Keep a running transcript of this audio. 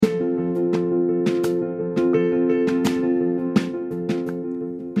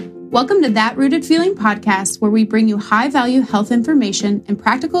Welcome to That Rooted Feeling podcast, where we bring you high-value health information and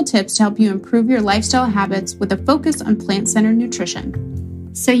practical tips to help you improve your lifestyle habits with a focus on plant-centered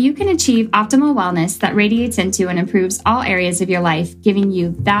nutrition. So you can achieve optimal wellness that radiates into and improves all areas of your life, giving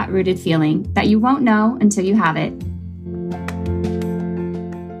you that rooted feeling that you won't know until you have it.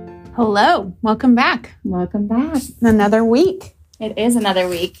 Hello, welcome back. Welcome back. Another week. It is another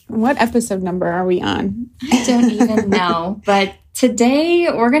week. What episode number are we on? I don't even know, but today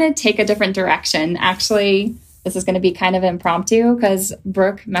we're going to take a different direction. Actually, this is going to be kind of impromptu because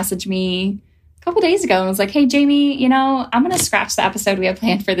Brooke messaged me a couple days ago and was like, hey, Jamie, I'm going to scratch the episode we have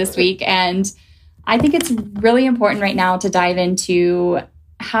planned for this week. And I think it's really important right now to dive into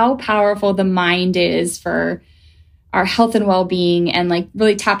how powerful the mind is for our health and well-being and like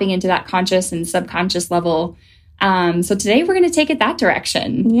really tapping into that conscious and subconscious level. So today we're going to take it that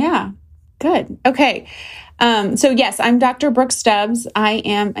direction. Yeah, good. Okay. So yes, I'm Dr. Brooke Stubbs. I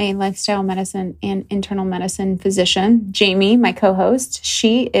am a lifestyle medicine and internal medicine physician. Jamie, my co-host,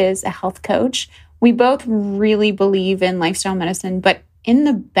 she is a health coach. We both really believe in lifestyle medicine, but in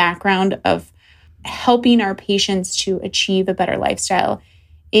the background of helping our patients to achieve a better lifestyle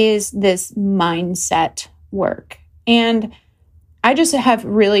is this mindset work. And I just have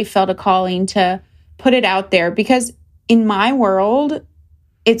really felt a calling to put it out there because in my world,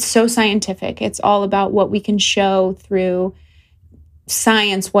 it's so scientific. It's all about what we can show through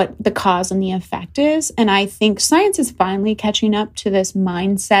science, what the cause and the effect is. And I think science is finally catching up to this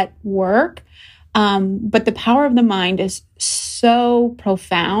mindset work. But the power of the mind is so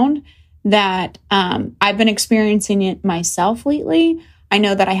profound that I've been experiencing it myself lately. I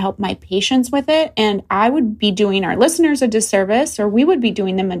know that I help my patients with it, and I would be doing our listeners a disservice, or we would be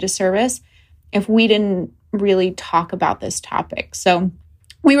doing them a disservice if we didn't really talk about this topic. So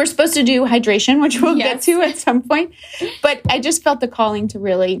we were supposed to do hydration, which we'll get to at some point, but I just felt the calling to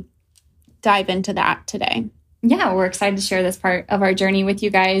really dive into that today. Yeah, we're excited to share this part of our journey with you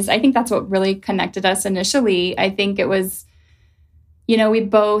guys. I think that's what really connected us initially. I think it was, we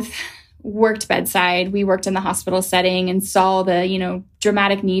both worked bedside. We worked in the hospital setting and saw the,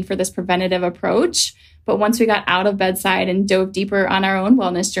 dramatic need for this preventative approach. But once we got out of bedside and dove deeper on our own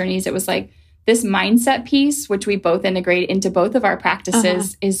wellness journeys, it was like, this mindset piece, which we both integrate into both of our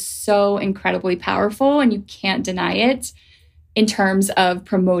practices, is so incredibly powerful, and you can't deny it in terms of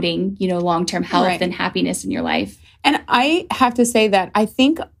promoting, long-term health and happiness in your life. And I have to say that I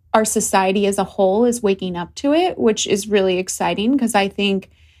think our society as a whole is waking up to it, which is really exciting because I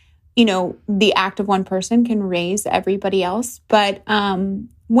think, the act of one person can raise everybody else. But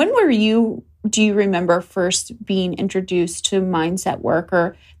do you remember first being introduced to mindset work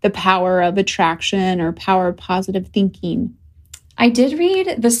or the power of attraction or power of positive thinking? I did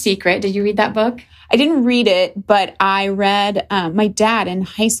read The Secret. Did you read that book? I didn't read it, but I read my dad in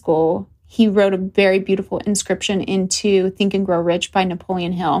high school. He wrote a very beautiful inscription into Think and Grow Rich by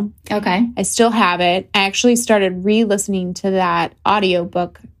Napoleon Hill. Okay. I still have it. I actually started re-listening to that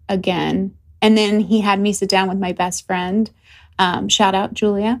audiobook again. And then he had me sit down with my best friend. Shout out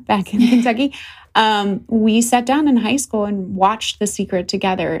Julia back in Kentucky. We sat down in high school and watched The Secret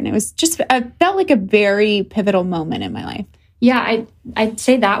together. And it was I felt like a very pivotal moment in my life. Yeah, I'd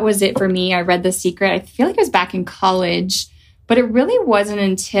say that was it for me. I read The Secret. I feel like I was back in college, but it really wasn't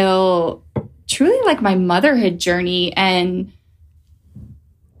until truly like my motherhood journey and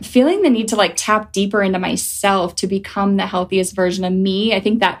feeling the need to like tap deeper into myself to become the healthiest version of me. I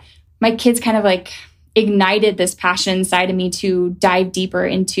think that my kids kind of like ignited this passion inside of me to dive deeper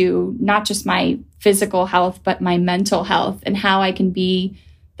into not just my physical health, but my mental health and how I can be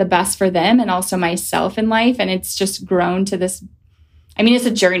the best for them and also myself in life. And it's just grown to this. It's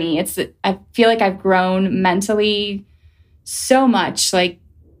a journey. I feel like I've grown mentally so much. Like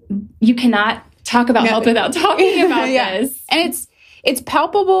you cannot talk about health without talking about this. And it's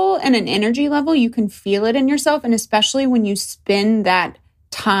palpable and an energy level. You can feel it in yourself. And especially when you spend that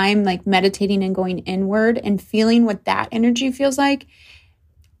time like meditating and going inward and feeling what that energy feels like.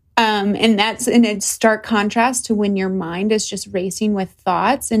 And that's in a stark contrast to when your mind is just racing with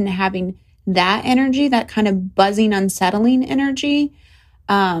thoughts and having that energy, that kind of buzzing, unsettling energy.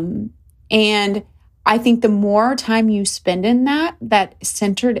 And I think the more time you spend in that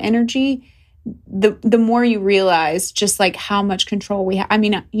centered energy, the more you realize just like how much control we have.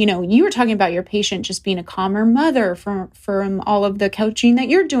 You were talking about your patient just being a calmer mother from all of the coaching that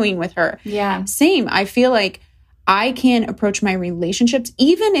you're doing with her. Yeah. Same. I feel like I can approach my relationships,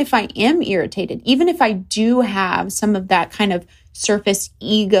 even if I am irritated, even if I do have some of that kind of surface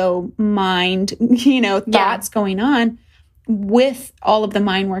ego mind, thoughts going on, with all of the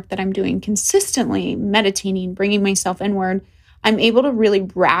mind work that I'm doing consistently, meditating, bringing myself inward. I'm able to really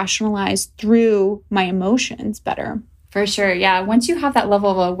rationalize through my emotions better. For sure. Yeah. Once you have that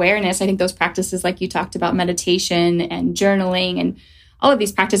level of awareness, I think those practices, like you talked about, meditation and journaling and all of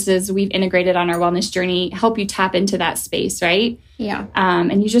these practices we've integrated on our wellness journey, help you tap into that space, right? Yeah.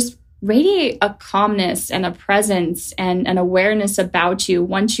 And you just radiate a calmness and a presence and an awareness about you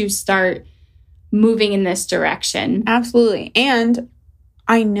once you start moving in this direction. Absolutely. And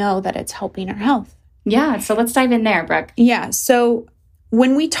I know that it's helping our health. Yeah. So let's dive in there, Brooke. Yeah. So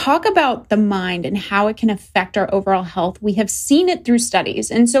when we talk about the mind and how it can affect our overall health, we have seen it through studies.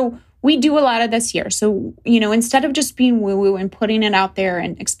 And so we do a lot of this here. So, instead of just being woo-woo and putting it out there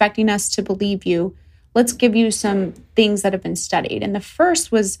and expecting us to believe you, let's give you some things that have been studied. And the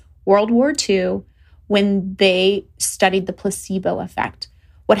first was World War II, when they studied the placebo effect.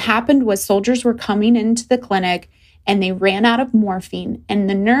 What happened was soldiers were coming into the clinic and they ran out of morphine, and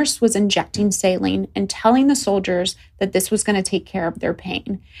the nurse was injecting saline and telling the soldiers that this was going to take care of their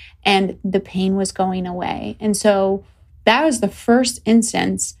pain, and the pain was going away. And so that was the first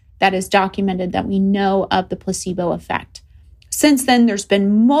instance that is documented that we know of the placebo effect. Since then, there's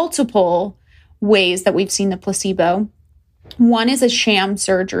been multiple ways that we've seen the placebo. One is a sham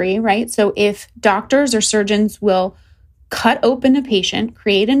surgery, right? So if doctors or surgeons will cut open a patient,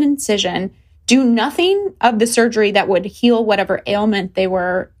 create an incision, do nothing of the surgery that would heal whatever ailment they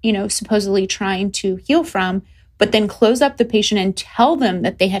were, supposedly trying to heal from, but then close up the patient and tell them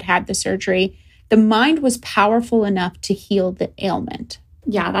that they had had the surgery, the mind was powerful enough to heal the ailment.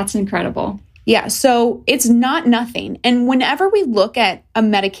 Yeah, that's incredible. Yeah, so it's not nothing. And whenever we look at a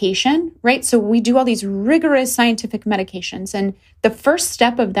medication, right, so we do all these rigorous scientific medications, and the first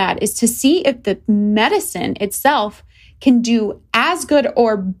step of that is to see if the medicine itself can do as good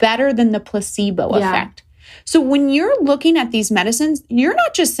or better than the placebo effect. So when you're looking at these medicines, you're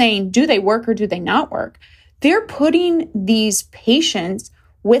not just saying, do they work or do they not work? They're putting these patients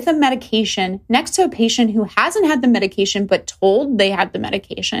with a medication next to a patient who hasn't had the medication but told they had the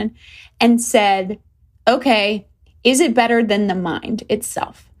medication and said, okay, is it better than the mind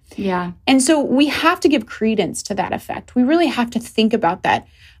itself? Yeah. And so we have to give credence to that effect. We really have to think about that.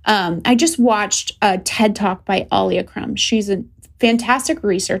 I just watched a TED Talk by Alia Crum. She's a fantastic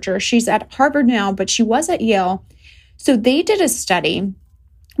researcher. She's at Harvard now, but she was at Yale. So they did a study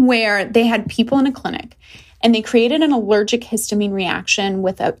where they had people in a clinic and they created an allergic histamine reaction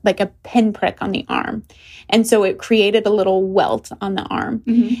with a pinprick on the arm. And so it created a little welt on the arm.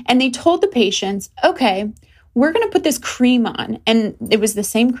 Mm-hmm. And they told the patients, okay, we're going to put this cream on. And it was the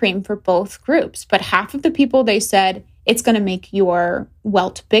same cream for both groups. But half of the people, they said, it's going to make your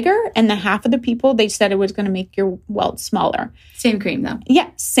welt bigger. And the half of the people, they said it was going to make your welt smaller. Same cream, though. Yeah,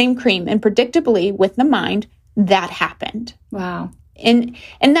 same cream. And predictably, with the mind, that happened. Wow. And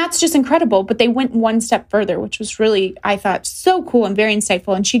that's just incredible. But they went one step further, which was really, I thought, so cool and very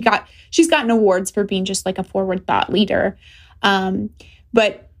insightful. And she's gotten awards for being just like a forward thought leader.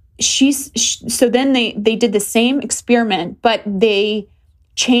 But so then they did the same experiment, but they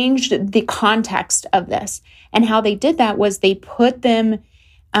changed the context of this. And how they did that was they put them,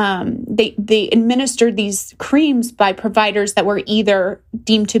 they administered these creams by providers that were either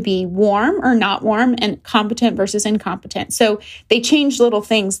deemed to be warm or not warm, and competent versus incompetent. So they changed little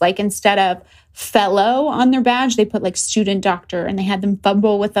things, like instead of fellow on their badge, they put like student doctor, and they had them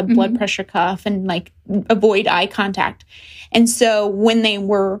fumble with a blood pressure cuff and like avoid eye contact. And so when they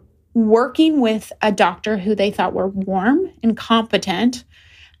were working with a doctor who they thought were warm and competent,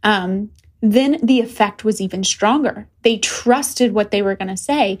 then the effect was even stronger. They trusted what they were going to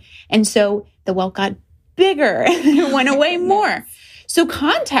say. And so the welt got bigger and it went away more. So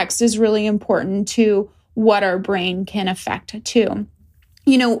context is really important to what our brain can affect too.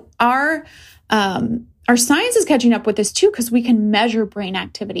 Our science is catching up with this too, because we can measure brain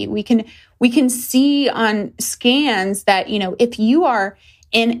activity. We can see on scans that, if you are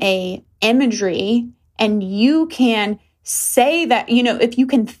in a imagery and you can say that, if you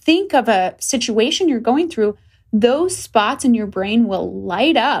can think of a situation you're going through, those spots in your brain will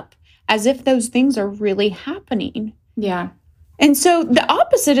light up as if those things are really happening. Yeah. And so the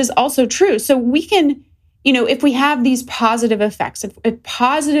opposite is also true. So we can, if we have these positive effects, if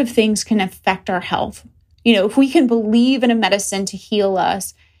positive things can affect our health, if we can believe in a medicine to heal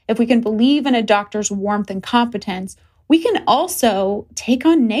us, if we can believe in a doctor's warmth and competence, we can also take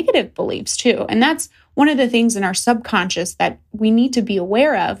on negative beliefs too. And that's one of the things in our subconscious that we need to be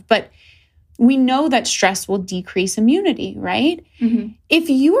aware of. But we know that stress will decrease immunity, right? Mm-hmm. If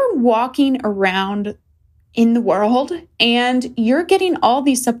you are walking around in the world and you're getting all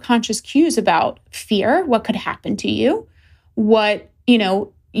these subconscious cues about fear, what could happen to you, what,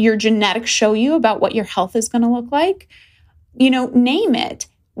 your genetics show you about what your health is going to look like, name it.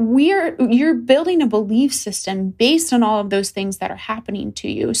 You're building a belief system based on all of those things that are happening to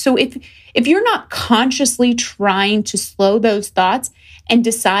you. So if you're not consciously trying to slow those thoughts and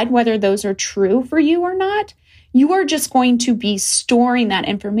decide whether those are true for you or not, you are just going to be storing that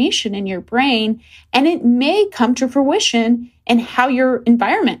information in your brain, and it may come to fruition in how your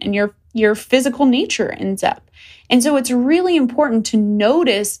environment and your physical nature ends up. And so it's really important to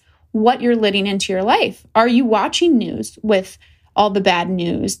notice what you're letting into your life. Are you watching news with all the bad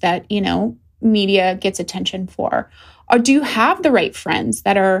news that, media gets attention for? Or do you have the right friends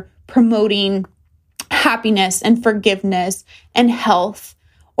that are promoting happiness and forgiveness and health?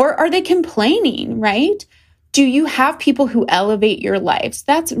 Or are they complaining, right? Do you have people who elevate your lives?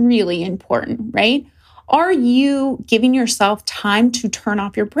 That's really important, right? Are you giving yourself time to turn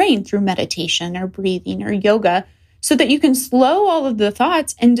off your brain through meditation or breathing or yoga so that you can slow all of the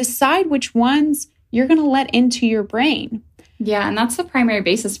thoughts and decide which ones you're going to let into your brain? Yeah, and that's the primary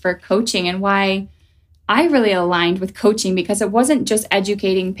basis for coaching, and why I really aligned with coaching, because it wasn't just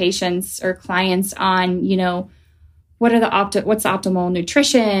educating patients or clients on, what's the optimal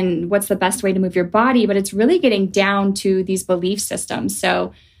nutrition, what's the best way to move your body, but it's really getting down to these belief systems.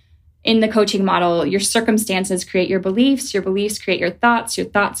 So in the coaching model, your circumstances create your beliefs create your thoughts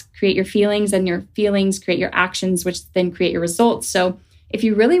create your feelings, and your feelings create your actions, which then create your results. So if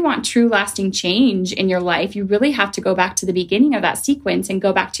you really want true lasting change in your life, you really have to go back to the beginning of that sequence and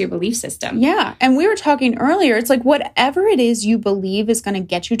go back to your belief system. Yeah. And we were talking earlier, it's like whatever it is you believe is going to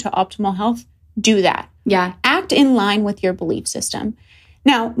get you to optimal health, do that. Yeah. Act in line with your belief system.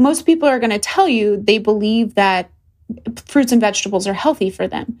 Now, most people are going to tell you they believe that fruits and vegetables are healthy for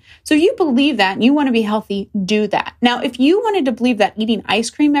them. So if you believe that and you want to be healthy, do that. Now, if you wanted to believe that eating ice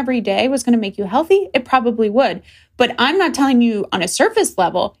cream every day was going to make you healthy, it probably would. But I'm not telling you on a surface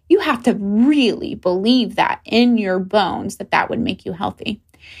level. You have to really believe that in your bones that would make you healthy.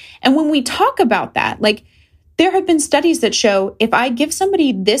 And when we talk about that, like there have been studies that show if I give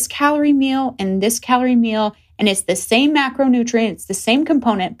somebody this calorie meal and this calorie meal, and it's the same macronutrient, it's the same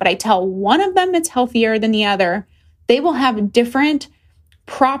component, but I tell one of them it's healthier than the other, they will have different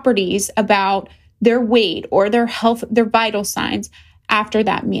properties about their weight or their health, their vital signs after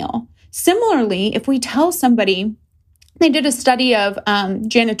that meal. Similarly, if we tell somebody, they did a study of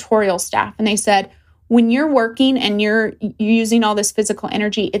janitorial staff, and they said, when you're working and you're using all this physical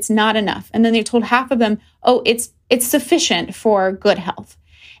energy, it's not enough. And then they told half of them, oh, it's sufficient for good health.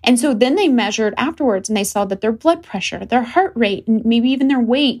 And so then they measured afterwards, and they saw that their blood pressure, their heart rate, and maybe even their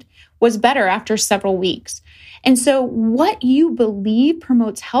weight was better after several weeks. And so what you believe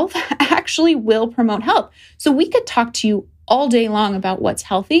promotes health actually will promote health. So we could talk to you all day long about what's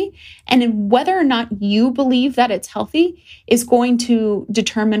healthy, and whether or not you believe that it's healthy is going to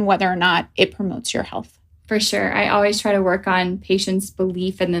determine whether or not it promotes your health. For sure. I always try to work on patients'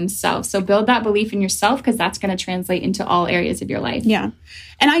 belief in themselves. So build that belief in yourself, because that's going to translate into all areas of your life. Yeah.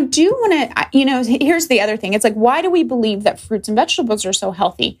 And I do want to, here's the other thing. It's like, why do we believe that fruits and vegetables are so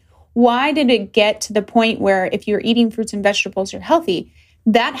healthy? Why did it get to the point where if you're eating fruits and vegetables, you're healthy?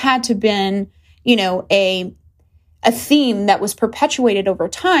 That had to have been, a theme that was perpetuated over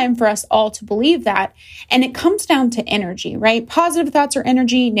time for us all to believe that. And it comes down to energy, right? Positive thoughts are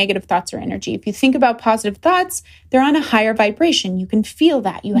energy, negative thoughts are energy. If you think about positive thoughts, they're on a higher vibration. You can feel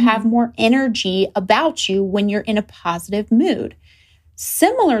that. You have more energy about you when you're in a positive mood.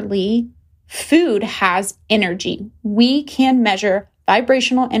 Similarly, food has energy. We can measure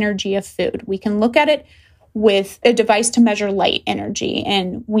vibrational energy of food. We can look at it with a device to measure light energy,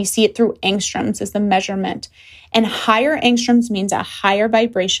 and we see it through angstroms as the measurement. And higher angstroms means a higher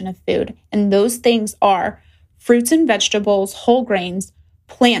vibration of food. And those things are fruits and vegetables, whole grains,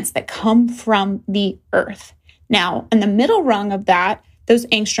 plants that come from the earth. Now, in the middle rung of that, those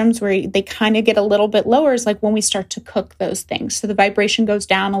angstroms where they kind of get a little bit lower is like when we start to cook those things. So the vibration goes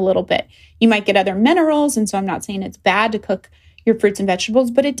down a little bit. You might get other minerals, and so I'm not saying it's bad to cook your fruits and vegetables,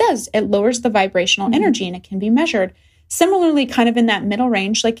 but it does. It lowers the vibrational energy, and it can be measured. Similarly, kind of in that middle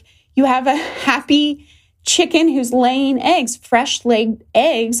range, like you have a happy chicken who's laying eggs, fresh laid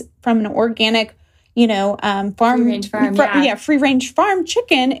eggs from an organic, farm. Free range farm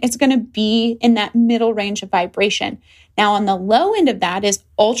chicken. It's going to be in that middle range of vibration. Now, on the low end of that is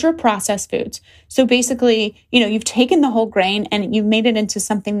ultra processed foods. So basically, you've taken the whole grain and you've made it into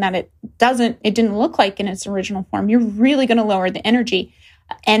something that it didn't look like in its original form. You're really going to lower the energy.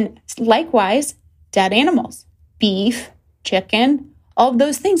 And likewise, dead animals, beef, chicken, all of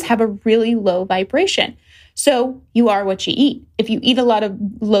those things have a really low vibration. So you are what you eat. If you eat a lot of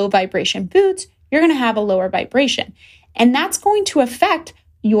low vibration foods, you're going to have a lower vibration. And that's going to affect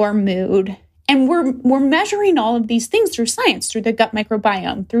your mood And we're measuring all of these things through science, through the gut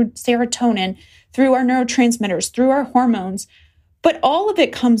microbiome, through serotonin, through our neurotransmitters, through our hormones. But all of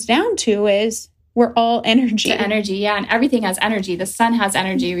it comes down to is we're all energy. To energy, yeah. And everything has energy. The sun has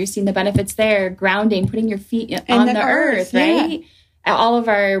energy. We've seen the benefits there. Grounding, putting your feet on the earth, right? Yeah. All of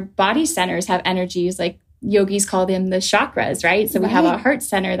our body centers have energies, like yogis call them the chakras, right? So we have a heart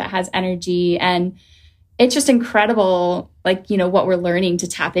center that has energy, and it's just incredible, like, what we're learning to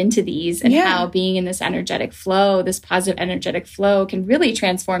tap into these, and how being in this energetic flow, this positive energetic flow, can really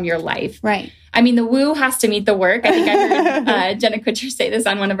transform your life. Right. I mean, the woo has to meet the work. I think I heard Jenna Kutcher say this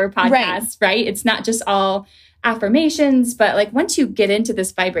on one of her podcasts, right? It's not just all affirmations, but like once you get into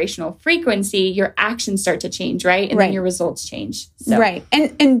this vibrational frequency, your actions start to change, right? And then your results change. So. Right.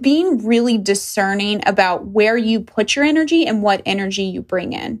 And being really discerning about where you put your energy and what energy you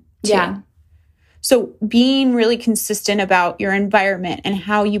bring in. Too. Yeah. So being really consistent about your environment and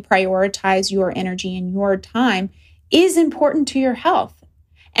how you prioritize your energy and your time is important to your health.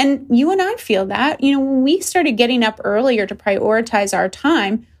 And you and I feel that, when we started getting up earlier to prioritize our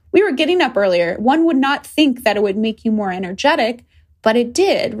time, we were getting up earlier. One would not think that it would make you more energetic, but it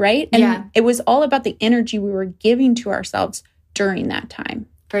did, right? And it was all about the energy we were giving to ourselves during that time.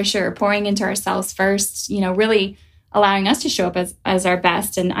 For sure. Pouring into ourselves first, really allowing us to show up as our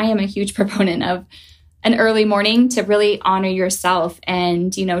best. And I am a huge proponent of an early morning to really honor yourself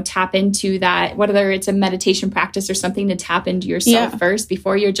and, tap into that, whether it's a meditation practice or something, to tap into yourself first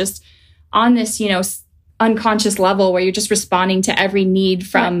before you're just on this, unconscious level where you're just responding to every need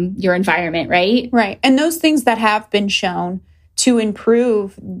from your environment, right? Right. And those things that have been shown to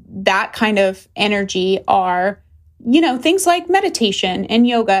improve that kind of energy are, things like meditation and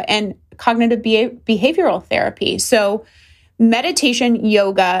yoga and cognitive behavioral therapy. So meditation,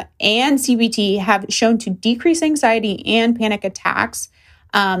 yoga, and CBT have shown to decrease anxiety and panic attacks.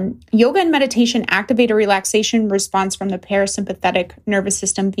 Yoga and meditation activate a relaxation response from the parasympathetic nervous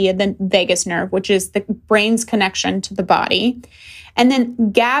system via the vagus nerve, which is the brain's connection to the body. And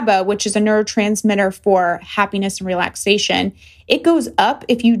then GABA, which is a neurotransmitter for happiness and relaxation, it goes up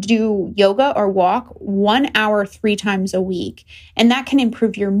if you do yoga or walk 1 hour 3 times a week. And that can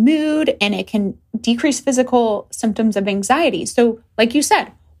improve your mood, and it can decrease physical symptoms of anxiety. So like you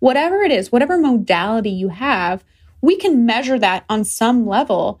said, whatever it is, whatever modality you have, we can measure that on some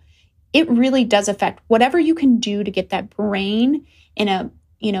level. It really does affect whatever you can do to get that brain in a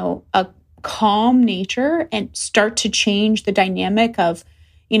calm nature and start to change the dynamic of,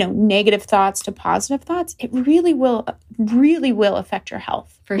 negative thoughts to positive thoughts. It really will affect your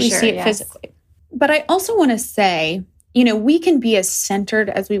health. For sure. See it physically. But I also want to say, we can be as centered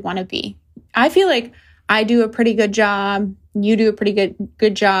as we want to be. I feel like I do a pretty good job. You do a pretty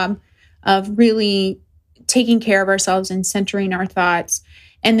good job of really taking care of ourselves and centering our thoughts.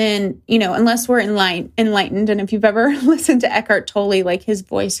 And then, unless we're enlightened, and if you've ever listened to Eckhart Tolle, like his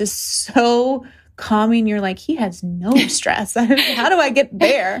voice is so calming. You're like, he has no stress. How do I get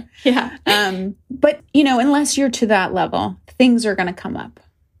there? Yeah. But, unless you're to that level, things are going to come up.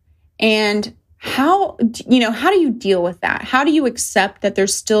 And how do you deal with that? How do you accept that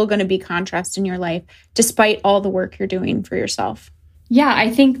there's still going to be contrast in your life despite all the work you're doing for yourself? Yeah, I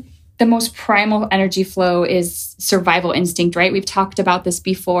think the most primal energy flow is survival instinct, right? We've talked about this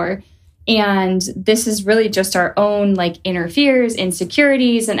before. And this is really just our own inner fears,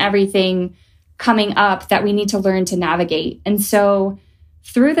 insecurities, and everything coming up that we need to learn to navigate. And so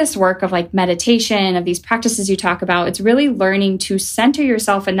through this work of meditation, of these practices you talk about, it's really learning to center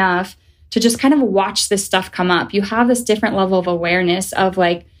yourself enough to just kind of watch this stuff come up. You have this different level of awareness of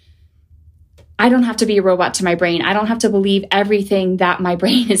I don't have to be a robot to my brain. I don't have to believe everything that my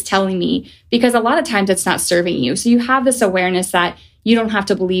brain is telling me, because a lot of times it's not serving you. So you have this awareness that you don't have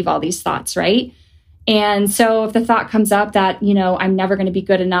to believe all these thoughts, right? And so if the thought comes up that, I'm never going to be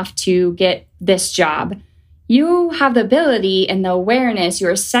good enough to get this job, you have the ability and the awareness,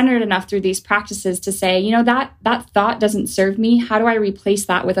 you're centered enough through these practices to say, that thought doesn't serve me. How do I replace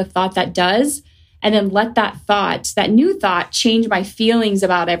that with a thought that does? And then let that new thought change my feelings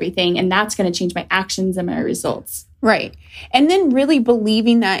about everything. And that's going to change my actions and my results. Right. And then really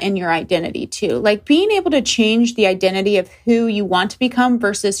believing that in your identity too, being able to change the identity of who you want to become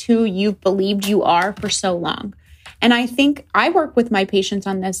versus who you've believed you are for so long. And I think I work with my patients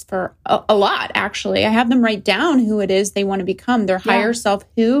on this for a lot, actually. I have them write down who it is they want to become, their higher self,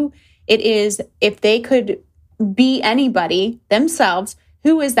 who it is, if they could be anybody themselves,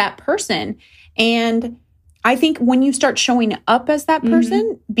 who is that person? And I think when you start showing up as that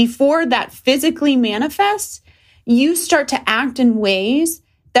person, before that physically manifests, you start to act in ways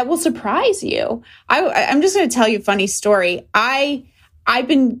that will surprise you. I'm just going to tell you a funny story. I I've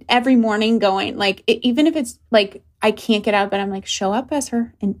been every morning going like, even if it's like, I can't get out of bed, I'm like, show up as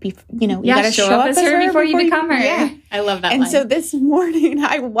her and be, you got to show up as her before you become her. Yeah. I love that And line. so this morning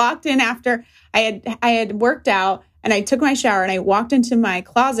I walked in after I had worked out, and I took my shower, and I walked into my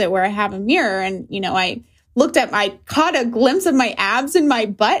closet where I have a mirror, and, I caught a glimpse of my abs and my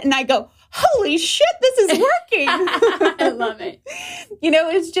butt, and I go, holy shit, this is working. I love it.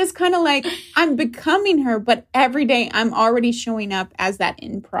 It's just kind of like I'm becoming her, but every day I'm already showing up as that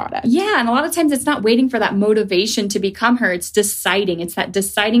end product. Yeah. And a lot of times it's not waiting for that motivation to become her. It's deciding. It's that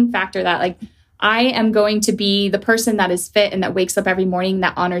deciding factor that like, I am going to be the person that is fit and that wakes up every morning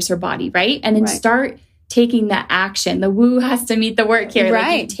that honors her body, right? And then start taking that action. The woo has to meet the work here. Right.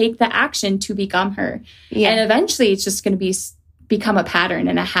 Like you take the action to become her. Yeah. And eventually it's just going to become a pattern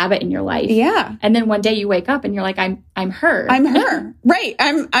and a habit in your life. Yeah. And then one day you wake up and you're like, I'm her. I'm her. Right.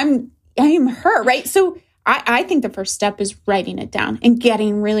 I am her. Right. So I think the first step is writing it down and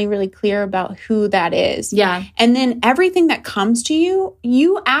getting really, really clear about who that is. Yeah. And then everything that comes to you,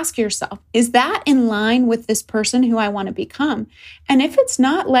 you ask yourself, is that in line with this person who I want to become? And if it's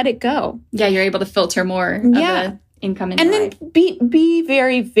not, let it go. Yeah. You're able to filter more of the income in your life. And then be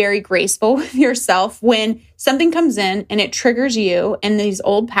very, very graceful with yourself when something comes in and it triggers you, and these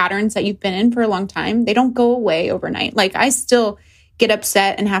old patterns that you've been in for a long time, they don't go away overnight. Like I still get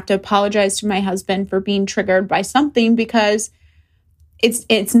upset and have to apologize to my husband for being triggered by something because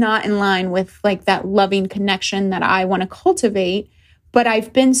it's not in line with like that loving connection that I want to cultivate. But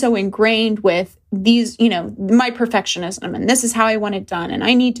I've been so ingrained with these, my perfectionism, and this is how I want it done, and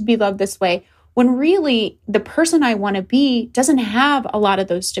I need to be loved this way. When really the person I want to be doesn't have a lot of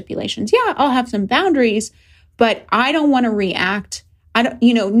those stipulations. Yeah, I'll have some boundaries, but I don't want to react.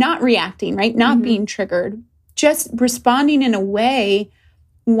 Not reacting, right? Not being triggered, just responding in a way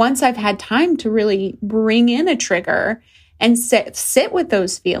once I've had time to really bring in a trigger and sit with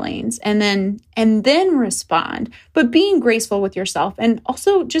those feelings and then respond, but being graceful with yourself and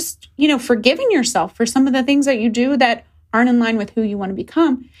also just, forgiving yourself for some of the things that you do that aren't in line with who you want to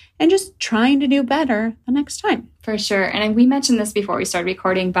become, and just trying to do better the next time. For sure. And we mentioned this before we started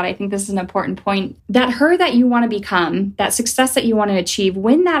recording, but I think this is an important point. That her that you want to become, that success that you want to achieve,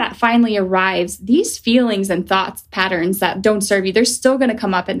 when that finally arrives, these feelings and thoughts, patterns that don't serve you, they're still going to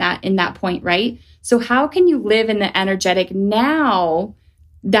come up in that point, right? So how can you live in the energetic now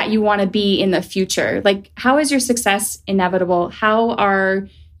that you want to be in the future? Like, how is your success inevitable? How are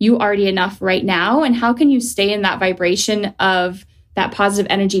you already enough right now? And how can you stay in that vibration of that positive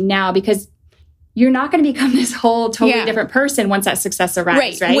energy now? Because you're not going to become this whole totally different person once that success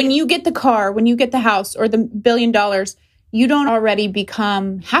arrives, right? When you get the car, when you get the house or the $1 billion, you don't already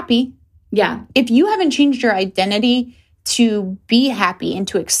become happy. Yeah. If you haven't changed your identity to be happy and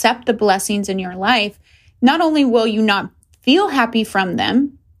to accept the blessings in your life, not only will you not feel happy from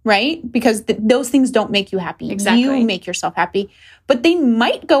them, right? Because those things don't make you happy. Exactly. You make yourself happy, but they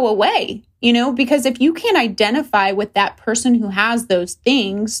might go away, because if you can't identify with that person who has those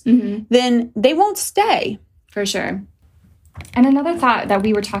things, then they won't stay. For sure. And another thought that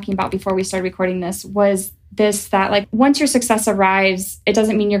we were talking about before we started recording this was that like once your success arrives, it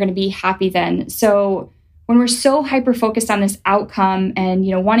doesn't mean you're going to be happy then. So when we're so hyper-focused on this outcome and,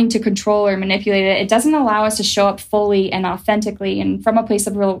 wanting to control or manipulate it, it doesn't allow us to show up fully and authentically and from a place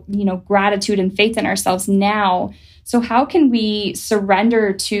of real, gratitude and faith in ourselves now. So how can we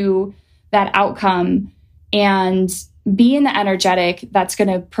surrender to that outcome and be in the energetic that's going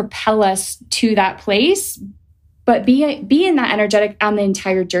to propel us to that place, but be in that energetic on the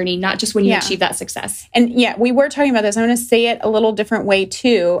entire journey, not just when you achieve that success. And we were talking about this. I'm going to say it a little different way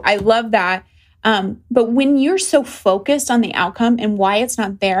too. I love that. But when you're so focused on the outcome and why it's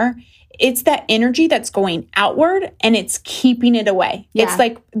not there, it's that energy that's going outward and it's keeping it away. Yeah. It's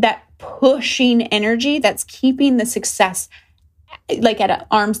like that pushing energy that's keeping the success like at an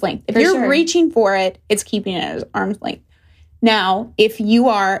arm's length. If you're reaching for it, it's keeping it at arm's length. Now, if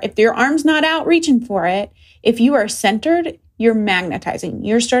your arm's not out reaching for it, if you are centered, you're magnetizing.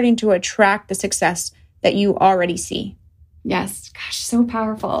 You're starting to attract the success that you already see. Yes. Gosh, so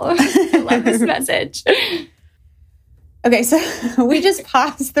powerful. I love this message. Okay, so we just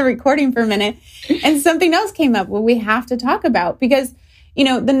paused the recording for a minute and something else came up we have to talk about because,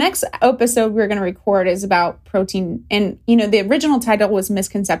 the next episode we're going to record is about protein. And, the original title was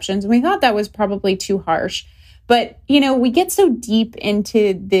Misconceptions. And we thought that was probably too harsh. But, we get so deep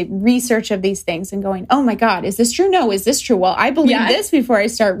into the research of these things and going, oh my God, is this true? No, is this true? Well, I believe this before I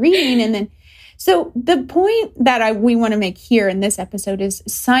start reading. And then so the point that we want to make here in this episode is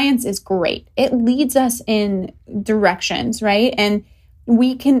science is great. It leads us in directions, right? And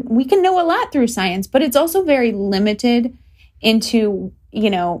we can know a lot through science, but it's also very limited. into,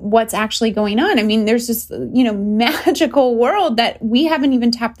 what's actually going on. I mean, there's this, magical world that we haven't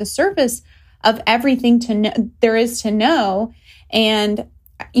even tapped the surface of everything there is to know. And,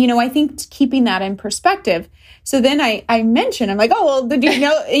 I think keeping that in perspective. So then I mentioned, I'm like, oh, well, do you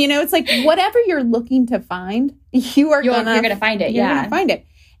know, it's like whatever you're looking to find, you're going to find it. You're going to find it.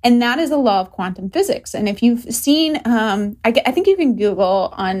 And that is a law of quantum physics. And if you've seen, I think you can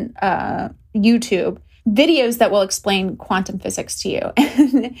Google on YouTube videos that will explain quantum physics to you.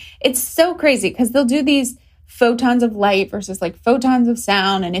 And it's so crazy because they'll do these photons of light versus like photons of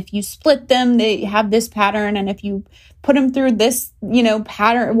sound. And if you split them, they have this pattern. And if you put them through this,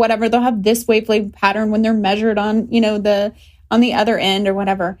 pattern, whatever, they'll have this wavelength pattern when they're measured on, on the other end or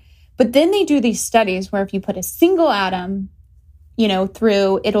whatever. But then they do these studies where if you put a single atom,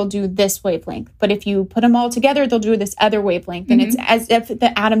 through, it'll do this wavelength. But if you put them all together, they'll do this other wavelength. And it's as if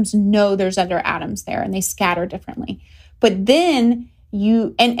the atoms know there's other atoms there and they scatter differently. But then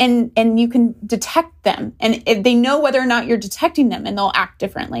you, and you can detect them. And if they know whether or not you're detecting them and they'll act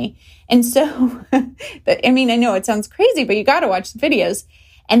differently. And so, I know it sounds crazy, but you got to watch the videos.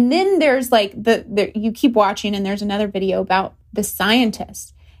 And then there's like you keep watching and there's another video about the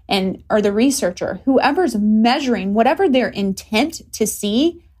scientist or the researcher, whoever's measuring whatever their intent to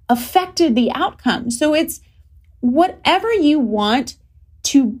see affected the outcome. So it's whatever you want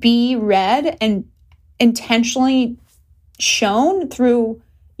to be read and intentionally shown through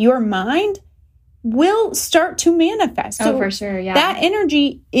your mind will start to manifest. Oh, for sure. Yeah. That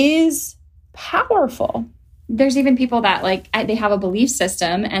energy is powerful. There's even people that they have a belief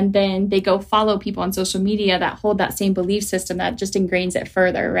system and then they go follow people on social media that hold that same belief system that just ingrains it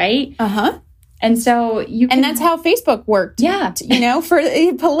further, right? Uh-huh. And so and that's how Facebook worked. Yeah. For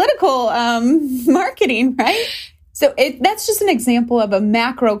political marketing, right? So that's just an example of a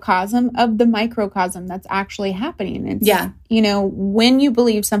macrocosm of the microcosm that's actually happening. It's, when you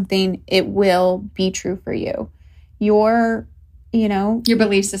believe something, it will be true for you. Your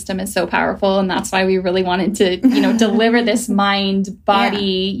belief system is so powerful. And that's why we really wanted to, deliver this mind,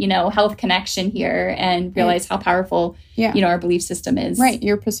 body, health connection here and realize how powerful, our belief system is. Right.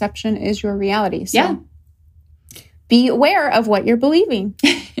 Your perception is your reality. So be aware of what you're believing.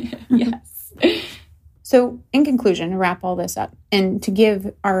 Yes. So in conclusion, to wrap all this up and to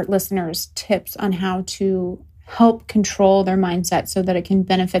give our listeners tips on how to help control their mindset so that it can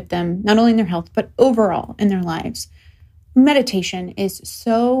benefit them, not only in their health, but overall in their lives. Meditation is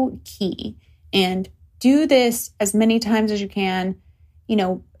so key, and do this as many times as you can,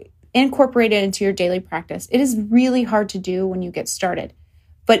 incorporate it into your daily practice. It is really hard to do when you get started,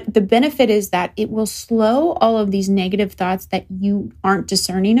 but the benefit is that it will slow all of these negative thoughts that you aren't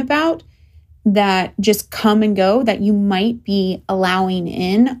discerning about, that just come and go, that you might be allowing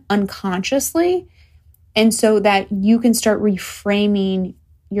in unconsciously. And so that you can start reframing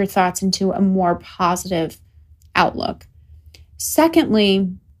your thoughts into a more positive outlook.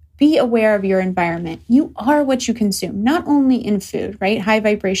 Secondly, be aware of your environment. You are what you consume, not only in food, right? High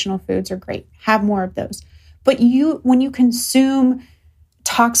vibrational foods are great. Have more of those. But when you consume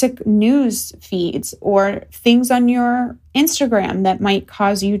toxic news feeds or things on your Instagram that might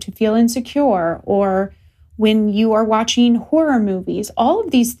cause you to feel insecure, or when you are watching horror movies, all of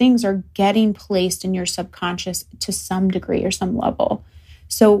these things are getting placed in your subconscious to some degree or some level.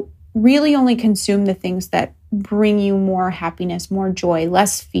 So really only consume the things that bring you more happiness, more joy,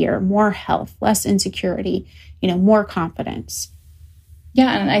 less fear, more health, less insecurity, more confidence.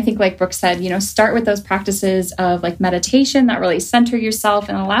 Yeah. And I think like Brooke said, start with those practices of like meditation that really center yourself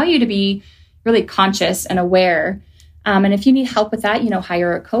and allow you to be really conscious and aware. And if you need help with that,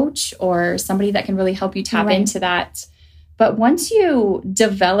 hire a coach or somebody that can really help you tap into that. But once you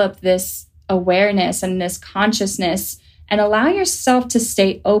develop this awareness and this consciousness and allow yourself to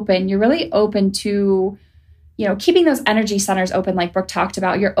stay open, you're really open to, keeping those energy centers open, like Brooke talked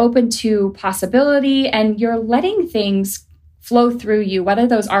about. You're open to possibility and you're letting things flow through you, whether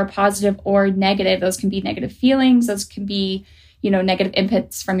those are positive or negative. Those can be negative feelings. Those can be, negative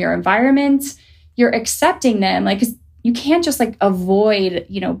inputs from your environment. You're accepting them. Like, you can't just like avoid,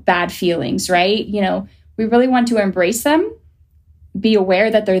 bad feelings, right? We really want to embrace them, be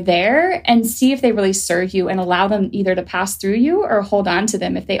aware that they're there, and see if they really serve you and allow them either to pass through you or hold on to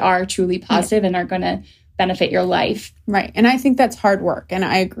them if they are truly positive and are going to benefit your life. Right. And I think that's hard work. And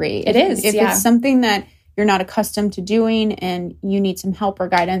I agree. It is. If it's something that you're not accustomed to doing and you need some help or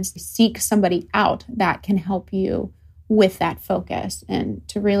guidance, seek somebody out that can help you with that focus and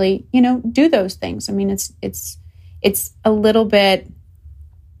to really, do those things. I mean, it's a little bit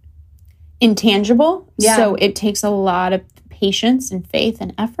intangible. Yeah. So it takes a lot of patience and faith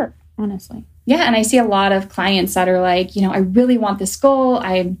and effort, honestly. Yeah. And I see a lot of clients that are like, I really want this goal.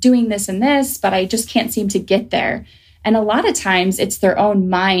 I'm doing this and this, but I just can't seem to get there. And a lot of times it's their own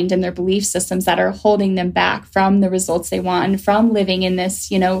mind and their belief systems that are holding them back from the results they want and from living in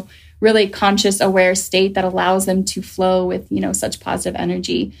this, really conscious, aware state that allows them to flow with, such positive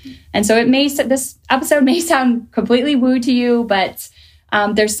energy. And so this episode may sound completely woo to you, but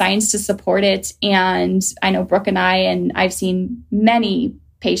there's science to support it. And I know Brooke and I've seen many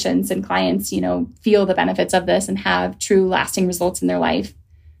patients and clients, feel the benefits of this and have true lasting results in their life.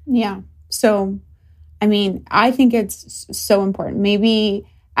 Yeah. So, I think it's so important. Maybe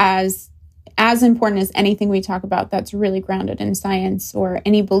as important as anything we talk about that's really grounded in science or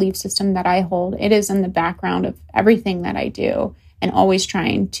any belief system that I hold, it is in the background of everything that I do and always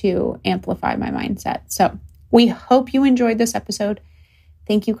trying to amplify my mindset. So we hope you enjoyed this episode.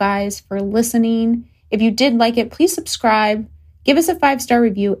 Thank you guys for listening. If you did like it, please subscribe, give us a 5-star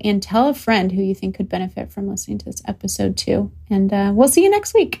review, and tell a friend who you think could benefit from listening to this episode too. And we'll see you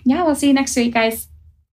next week. Yeah, we'll see you next week, guys.